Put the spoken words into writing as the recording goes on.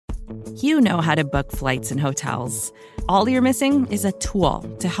You know how to book flights and hotels. All you're missing is a tool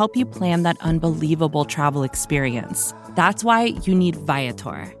to help you plan that unbelievable travel experience. That's why you need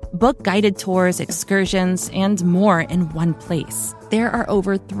Viator. Book guided tours, excursions, and more in one place. There are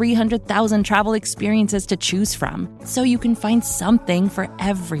over 300,000 travel experiences to choose from, so you can find something for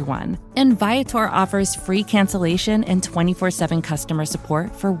everyone. And Viator offers free cancellation and 24/7 customer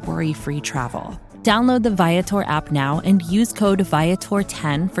support for worry-free travel. Download the Viator app now and use code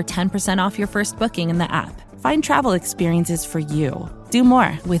Viator10 for 10% off your first booking in the app. Find travel experiences for you. Do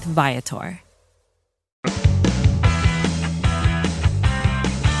more with Viator.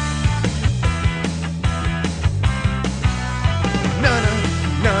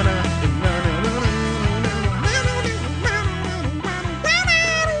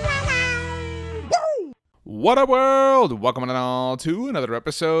 Whaddup World! Welcome on all to another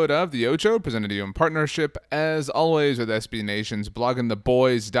episode of the Ocho, presented to you in partnership, as always, with SB Nation's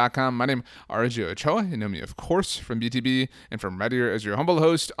bloggingtheboys.com. My name is RJ Ochoa. You know me, of course, from BTB and from right here as your humble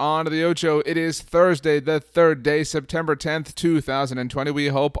host on the Ocho. It is Thursday, the third day, September 10th, 2020. We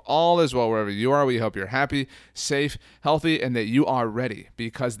hope all is well wherever you are. We hope you're happy, safe, healthy, and that you are ready,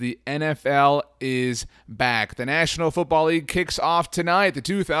 because the NFL is back. The National Football League kicks off tonight. The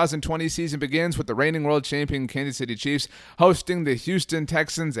 2020 season begins with the reigning world champion Kansas City Chiefs hosting the Houston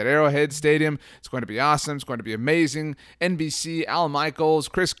Texans at Arrowhead Stadium. It's going to be awesome. It's going to be amazing. NBC, Al Michaels,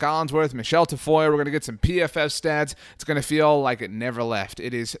 Chris Collinsworth, Michelle Tafoya. We're going to get some PFF stats. It's going to feel like it never left.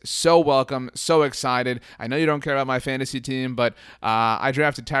 It is so welcome, so excited. I know you don't care about my fantasy team, but I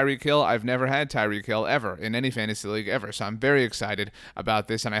drafted Tyreek Hill. I've never had Tyreek Hill ever in any fantasy league ever, so I'm very excited about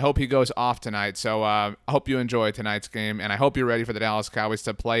this, and I hope he goes off tonight. So I hope you enjoy tonight's game, and I hope you're ready for the Dallas Cowboys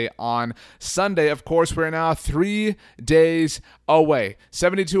to play on Sunday. Of course, we're now 3 days away,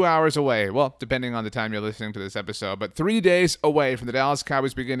 72 hours away. Well, depending on the time you're listening to this episode, but 3 days away from the Dallas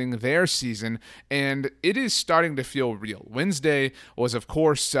Cowboys beginning their season, and it is starting to feel real. Wednesday was, of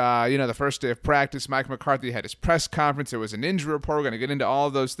course, the first day of practice. Mike McCarthy had his press conference. There was an injury report. We're going to get into all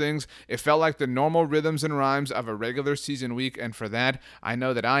of those things. It felt like the normal rhythms and rhymes of a regular season week, and for that, I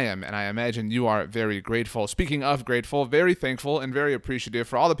know that I am, and I imagine you are very grateful. Speaking of grateful, very thankful and very appreciative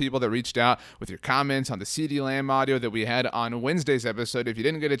for all the people that reached out with your comments on the CD Lamb audio that we had on Wednesday's episode. If you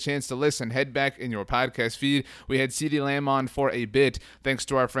didn't get a chance to listen, head back in your podcast feed. We had CD Lamb on for a bit, thanks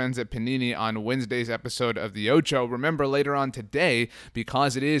to our friends at Panini on Wednesday's episode of the Ocho. Remember, later on today,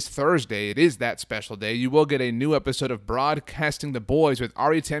 because it is Thursday, it is that special day, you will get a new episode of Broadcasting the Boys with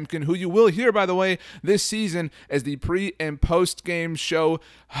Ari Temkin, who you will hear, by the way, this season as the pre- and post-game show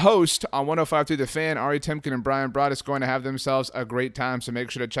host on 105.3 The Fan. Ari Temkin and Brian Broaddus going to have themselves a great time, so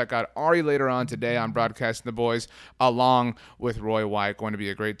make sure to check out Ari later on today on Broadcasting the Boys, along with Roy White. Going to be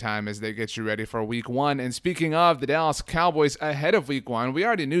a great time as they get you ready for week one. And speaking of the Dallas Cowboys ahead of week one, we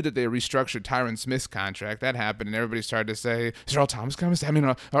already knew that they restructured Tyron Smith's contract. That happened, and everybody started to say, is Earl Thomas coming? I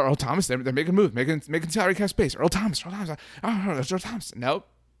mean, Earl Thomas, they're making a move, making salary cap space. Earl Thomas. Earl Thomas. Nope.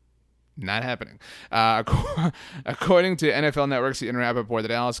 Not happening. According to NFL Network's Ian Rappaport, the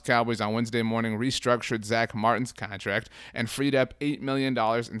Dallas Cowboys on Wednesday morning restructured Zach Martin's contract and freed up $8 million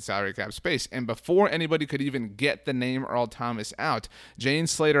in salary cap space. And before anybody could even get the name Earl Thomas out, Jane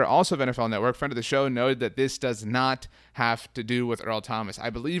Slater, also of NFL Network, friend of the show, noted that this does not have to do with Earl Thomas. I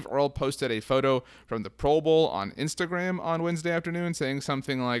believe Earl posted a photo from the Pro Bowl on Instagram on Wednesday afternoon saying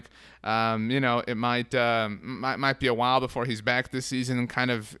something like, it might be a while before he's back this season, and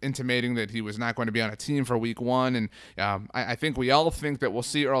kind of intimating that he was not going to be on a team for week one. And I think we all think that we'll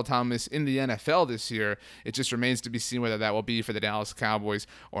see Earl Thomas in the NFL this year. It just remains to be seen whether that will be for the Dallas Cowboys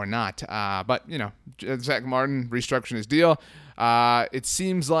or not. But Zach Martin restructuring his deal. It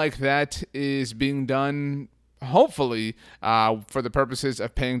seems like that is being done, hopefully, for the purposes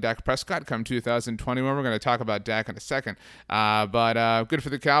of paying Dak Prescott come 2021. We're going to talk about Dak in a second. But good for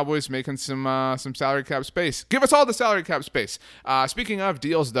the Cowboys making some salary cap space. Give us all the salary cap space. Speaking of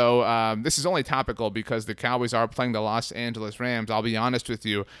deals, though, this is only topical because the Cowboys are playing the Los Angeles Rams. I'll be honest with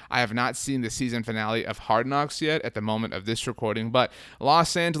you, I have not seen the season finale of Hard Knocks yet at the moment of this recording, but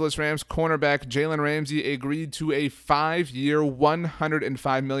Los Angeles Rams cornerback Jalen Ramsey agreed to a 5-year,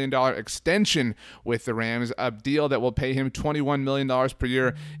 $105 million extension with the Rams, a deal that will pay him $21 million per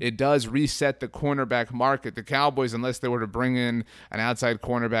year. It does reset the cornerback market. The Cowboys, unless they were to bring in an outside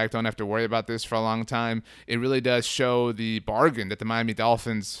cornerback, don't have to worry about this for a long time. It really does show the bargain that the Miami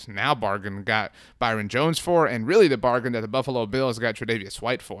Dolphins got Byron Jones for, and really the bargain that the Buffalo Bills got Tre'Davious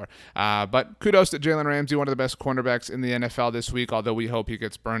White for. But kudos to Jalen Ramsey, one of the best cornerbacks in the NFL this week, although we hope he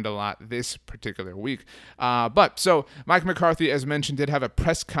gets burned a lot this particular week. So Mike McCarthy, as mentioned, did have a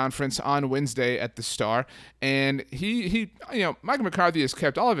press conference on Wednesday at the Star, And Mike McCarthy has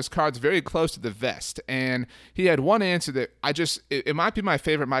kept all of his cards very close to the vest. And he had one answer that it might be my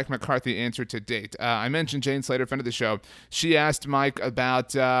favorite Mike McCarthy answer to date. I mentioned Jane Slater, friend of the show. She asked Mike about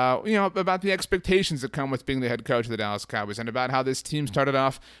the expectations that come with being the head coach of the Dallas Cowboys, and about how this team started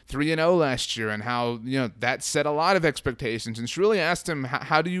off 3-0 last year, and how that set a lot of expectations. And she really asked him,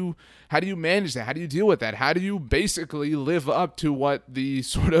 how do you manage that? How do you deal with that? How do you basically live up to what the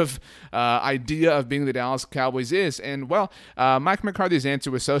sort of idea of being the Dallas Cowboys is? And Mike McCarthy's answer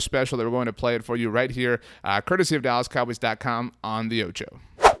was so special that we're going to play it for you right here, courtesy of DallasCowboys.com on the Ocho.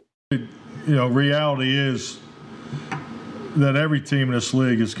 Reality is that every team in this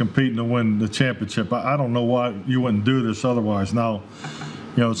league is competing to win the championship. I don't know why you wouldn't do this otherwise. Now,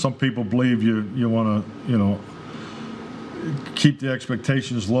 some people believe you want to, keep the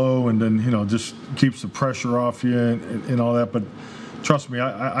expectations low, and then, just keeps the pressure off you and all that. But trust me,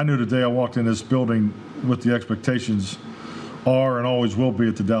 I knew the day I walked in this building what the expectations are and always will be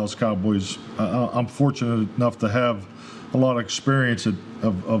at the Dallas Cowboys. I'm fortunate enough to have a lot of experience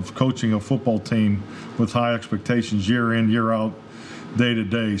of coaching a football team with high expectations year in, year out, day to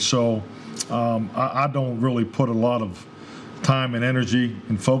day. So I don't really put a lot of time and energy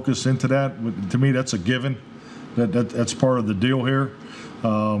and focus into that. To me, that's a given. That's part of the deal here,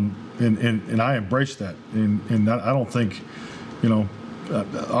 and I embrace that. And I don't think, I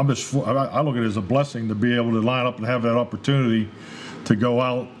look at it as a blessing to be able to line up and have that opportunity to go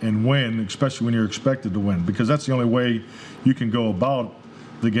out and win, especially when you're expected to win, because that's the only way you can go about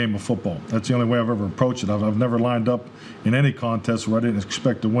the game of football. That's the only way I've ever approached it. I've never lined up in any contest where I didn't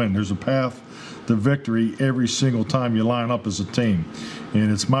expect to win. There's a path to victory every single time you line up as a team,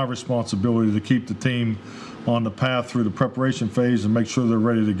 and it's my responsibility to keep the team on the path through the preparation phase and make sure they're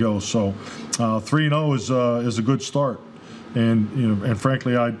ready to go. So 3-0 is a good start, and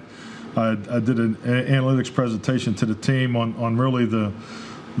frankly, I did an analytics presentation to the team on really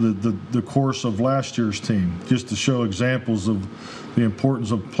the course of last year's team, just to show examples of the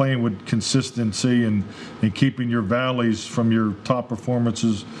importance of playing with consistency and keeping your valleys from your top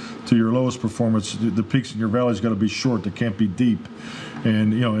performances to your lowest performance. The peaks in your valleys got to be short; they can't be deep.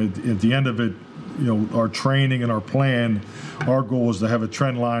 And at the end of it, our training and our plan, our goal is to have a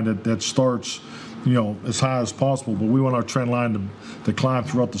trend line that starts, as high as possible. But we want our trend line to climb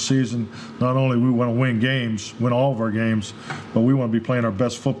throughout the season. Not only we want to win all of our games, but we want to be playing our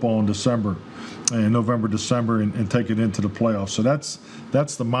best football in December, and November, December, and take it into the playoffs. So that's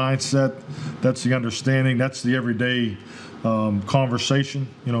the mindset, that's the understanding, that's the everyday conversation.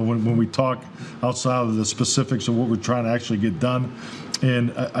 When we talk outside of the specifics of what we're trying to actually get done.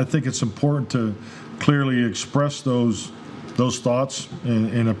 And I think it's important to clearly express those thoughts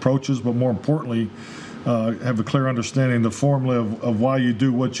and approaches, but more importantly, have a clear understanding of the formula of why you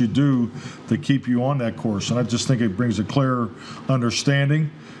do what you do to keep you on that course. And I just think it brings a clear understanding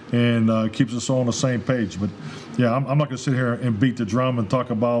and keeps us all on the same page. But yeah, I'm not going to sit here and beat the drum and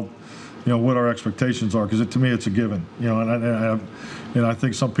talk about what our expectations are, because to me it's a given. And I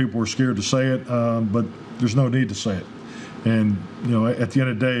think some people are scared to say it, but there's no need to say it. And at the end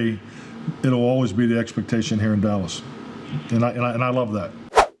of the day, it'll always be the expectation here in Dallas, and I love that.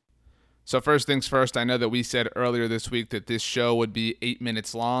 So first things first, I know that we said earlier this week that this show would be 8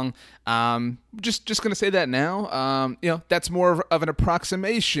 minutes long. Just going to say that now. That's more of an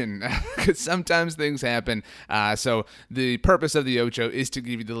approximation because sometimes things happen. So the purpose of the Ocho is to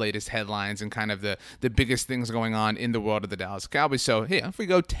give you the latest headlines and kind of the biggest things going on in the world of the Dallas Cowboys. So, hey, if we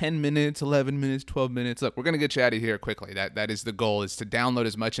go 10 minutes, 11 minutes, 12 minutes, look, we're going to get you out of here quickly. That is the goal, is to download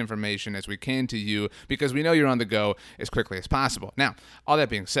as much information as we can to you, because we know you're on the go as quickly as possible. Now, all that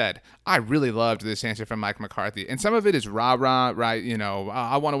being said, I really loved this answer from Mike McCarthy, and some of it is rah-rah, right?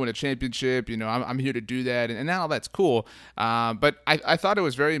 I want to win a championship, I'm here to do that, and all that's cool, but I thought it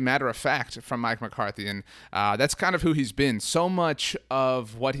was very matter-of-fact from Mike McCarthy, and that's kind of who he's been. So much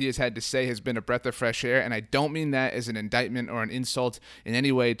of what he has had to say has been a breath of fresh air, and I don't mean that as an indictment or an insult in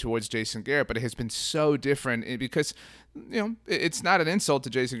any way towards Jason Garrett, but it has been so different because it's not an insult to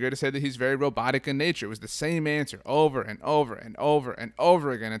Jason Garrett to say that he's very robotic in nature. It was the same answer over and over and over and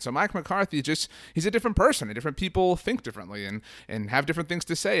over again. And so Mike McCarthy, he's a different person, and different people think differently and have different things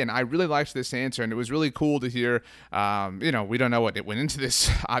to say. And I really liked this answer, and it was really cool to hear, we don't know what it went into this,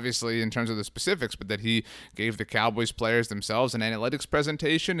 obviously, in terms of the specifics, but that he gave the Cowboys players themselves an analytics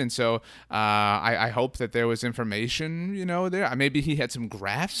presentation. And so I hope that there was information, there. Maybe he had some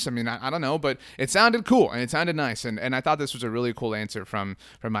graphs. I mean, I don't know, but it sounded cool, and it sounded nice. And I I thought this was a really cool answer from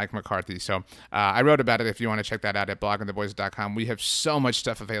Mike McCarthy. So I wrote about it if you want to check that out at bloggingtheboys.com. We have so much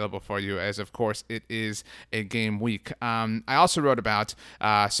stuff available for you, as of course it is a game week. I also wrote about,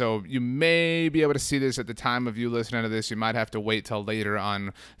 so you may be able to see this at the time of you listening to this. You might have to wait till later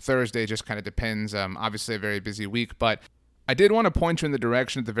on Thursday, just kind of depends. Obviously a very busy week, but I did want to point you in the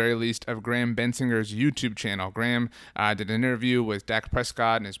direction, at the very least, of Graham Bensinger's YouTube channel. Graham did an interview with Dak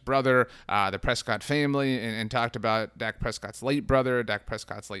Prescott and his brother, the Prescott family, and talked about Dak Prescott's late brother, Dak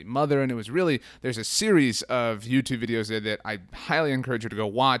Prescott's late mother, and it was really, there's a series of YouTube videos there that I highly encourage you to go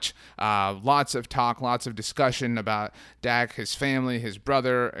watch. Lots of talk, lots of discussion about Dak, his family, his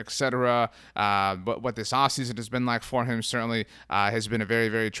brother, etc. But what this offseason has been like for him certainly has been a very,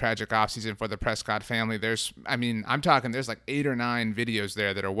 very tragic offseason for the Prescott family. There's like 8 or 9 videos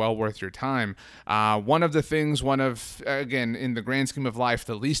there that are well worth your time. One of the things, again, in the grand scheme of life,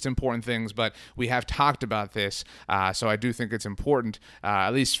 the least important things, but we have talked about this, so I do think it's important,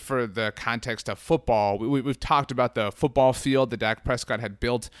 at least for the context of football. We've talked about the football field that Dak Prescott had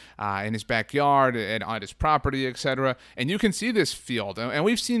built in his backyard and on his property, etc. And you can see this field, and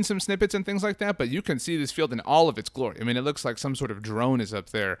we've seen some snippets and things like that, but you can see this field in all of its glory. I mean, it looks like some sort of drone is up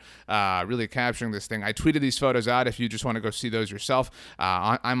there really capturing this thing. I tweeted these photos out if you just want to go see those yourself.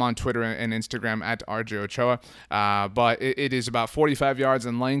 I'm on Twitter and Instagram at RJ Ochoa, but it is about 45 yards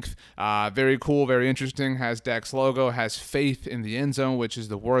in length. Very cool, very interesting. Has Dak's logo, has faith in the end zone, which is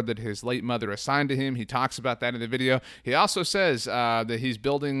the word that his late mother assigned to him. He talks about that in the video. He also says that he's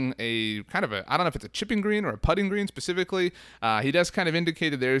building a kind of I don't know if it's a chipping green or a putting green specifically. He does kind of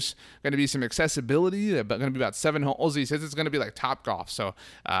indicate that there's going to be some accessibility, but going to be about 7 holes. He says it's going to be like Top Golf. So,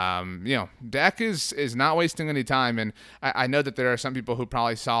 Dak is not wasting any time, and I know that there are some people who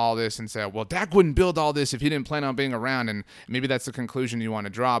probably saw all this and said, well, Dak wouldn't build all this if he didn't plan on being around, and maybe that's the conclusion you want to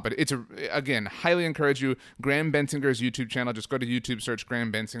draw. But again, highly encourage you, Graham Bensinger's YouTube channel. Just go to YouTube, search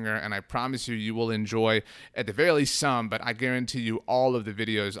Graham Bensinger, and I promise you will enjoy, at the very least some, but I guarantee you all of the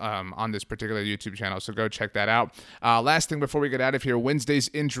videos on this particular YouTube channel, so go check that out. Last thing before we get out of here, Wednesday's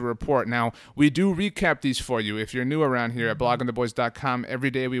injury report. Now, we do recap these for you. If you're new around here at bloggingtheboys.com,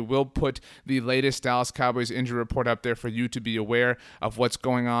 every day we will put the latest Dallas Cowboys injury report up there for you to be aware of what's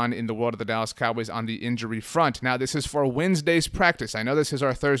going on in the world of the Dallas Cowboys on the injury front. Now, this is for Wednesday's practice. I know this is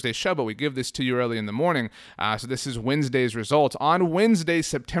our Thursday show, but we give this to you early in the morning. So this is Wednesday's results. On Wednesday,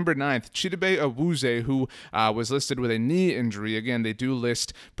 September 9th, Chidobe Awuzie, who was listed with a knee injury. Again, they do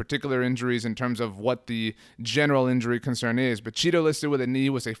list particular injuries in terms of what the general injury concern is, but Chido, listed with a knee,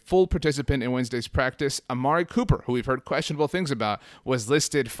 was a full participant in Wednesday's practice. Amari Cooper, who we've heard questionable things about, was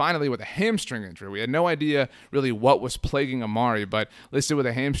listed finally with a hamstring injury. We had no idea really what was plaguing Amari, but listed with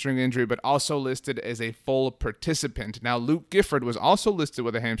a hamstring injury, but also listed as a full participant. Now, Luke Gifford was also listed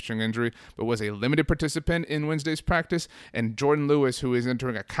with a hamstring injury, but was a limited participant in Wednesday's practice. And Jordan Lewis, who is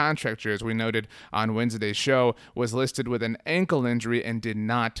entering a contract year, as we noted on Wednesday's show, was listed with an ankle injury and did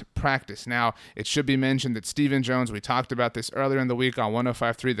not practice. Now, it should be mentioned that Stephen Jones, we talked about this earlier in the week on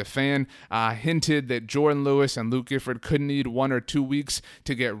 105.3 The Fan, hinted that Jordan Lewis and Luke Gifford could need 1 or 2 weeks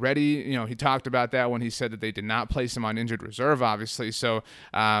to get ready. He talked about that when he said that they did not place him on injured reserve, obviously. So,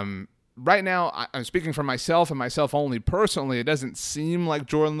 right now, I'm speaking for myself and myself only personally. It doesn't seem like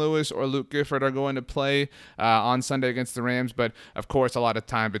Jordan Lewis or Luke Gifford are going to play on Sunday against the Rams, but of course, a lot of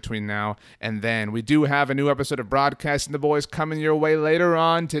time between now and then. We do have a new episode of Broadcasting the Boys coming your way later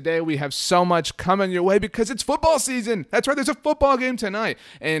on today. We have so much coming your way because it's football season. That's right, there's a football game tonight,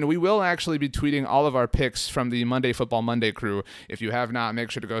 and we will actually be tweeting all of our picks from the Monday Football Monday crew. If you have not, make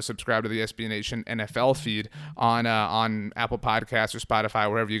sure to go subscribe to the SB Nation NFL feed on Apple Podcasts or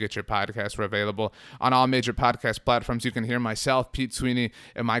Spotify, wherever you get your podcasts. We're available on all major podcast platforms. You can hear myself, Pete Sweeney,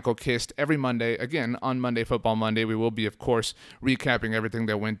 and Michael Kist every Monday. Again, on Monday Football Monday, we will be, of course, recapping everything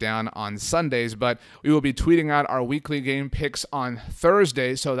that went down on Sundays, but we will be tweeting out our weekly game picks on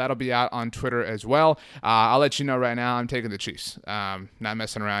Thursday, so that'll be out on Twitter as well. I'll let you know right now, I'm taking the Chiefs. Not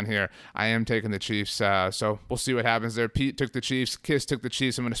messing around here. I am taking the Chiefs, so we'll see what happens there. Pete took the Chiefs. Kist took the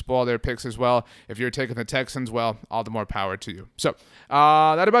Chiefs. I'm going to spoil their picks as well. If you're taking the Texans, well, all the more power to you. So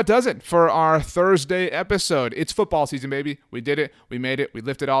that about does it for our Thursday episode. It's football season, baby. We did it. We made it. We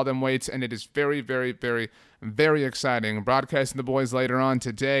lifted all them weights, and it is very, very, very, very exciting. Broadcasting the Boys later on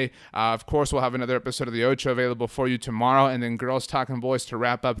today. Of course, we'll have another episode of the Ocho available for you tomorrow, and then Girls Talking Boys to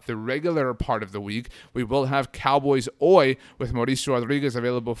wrap up the regular part of the week. We will have Cowboys Oi with Mauricio Rodriguez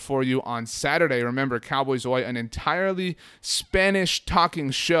available for you on Saturday. Remember, Cowboys Oi, an entirely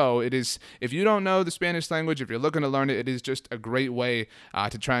Spanish-talking show. It is, if you don't know the Spanish language, if you're looking to learn it, it is just a great way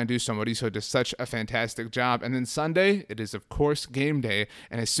to try and do so. Mauricio does such a fantastic job. And then Sunday, it is, of course, game day.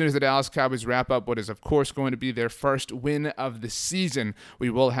 And as soon as the Dallas Cowboys wrap up what is, of course, going going to be their first win of the season. We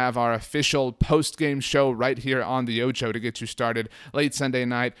will have our official post-game show right here on the Ocho to get you started late Sunday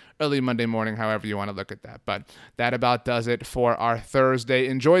night, early Monday morning, however you want to look at that. But that about does it for our Thursday.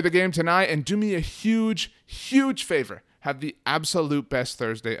 Enjoy the game tonight and do me a huge, huge favor. Have the absolute best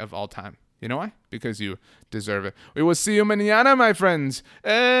Thursday of all time. You know why? Because you deserve it. We will see you mañana, my friends.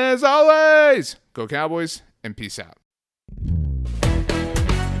 As always, go Cowboys and peace out.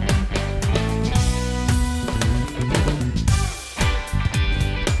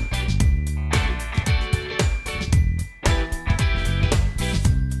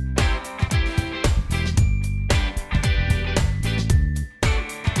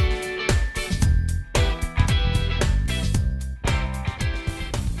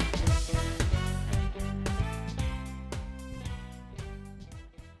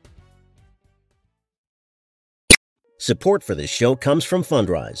 Support for this show comes from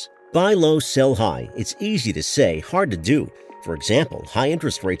Fundrise. Buy low, sell high. It's easy to say, hard to do. For example, high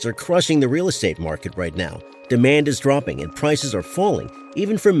interest rates are crushing the real estate market right now. Demand is dropping and prices are falling,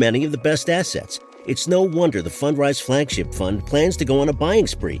 even for many of the best assets. It's no wonder the Fundrise Flagship Fund plans to go on a buying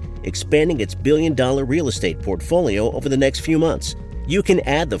spree, expanding its billion-dollar real estate portfolio over the next few months. You can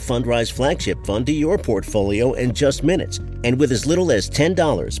add the Fundrise Flagship Fund to your portfolio in just minutes, and with as little as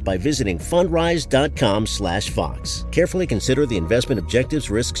 $10 by visiting fundrise.com/Fox. Carefully consider the investment objectives,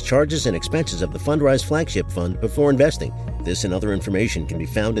 risks, charges, and expenses of the Fundrise Flagship Fund before investing. This and other information can be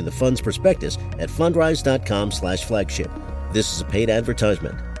found in the fund's prospectus at fundrise.com/flagship. This is a paid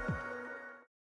advertisement.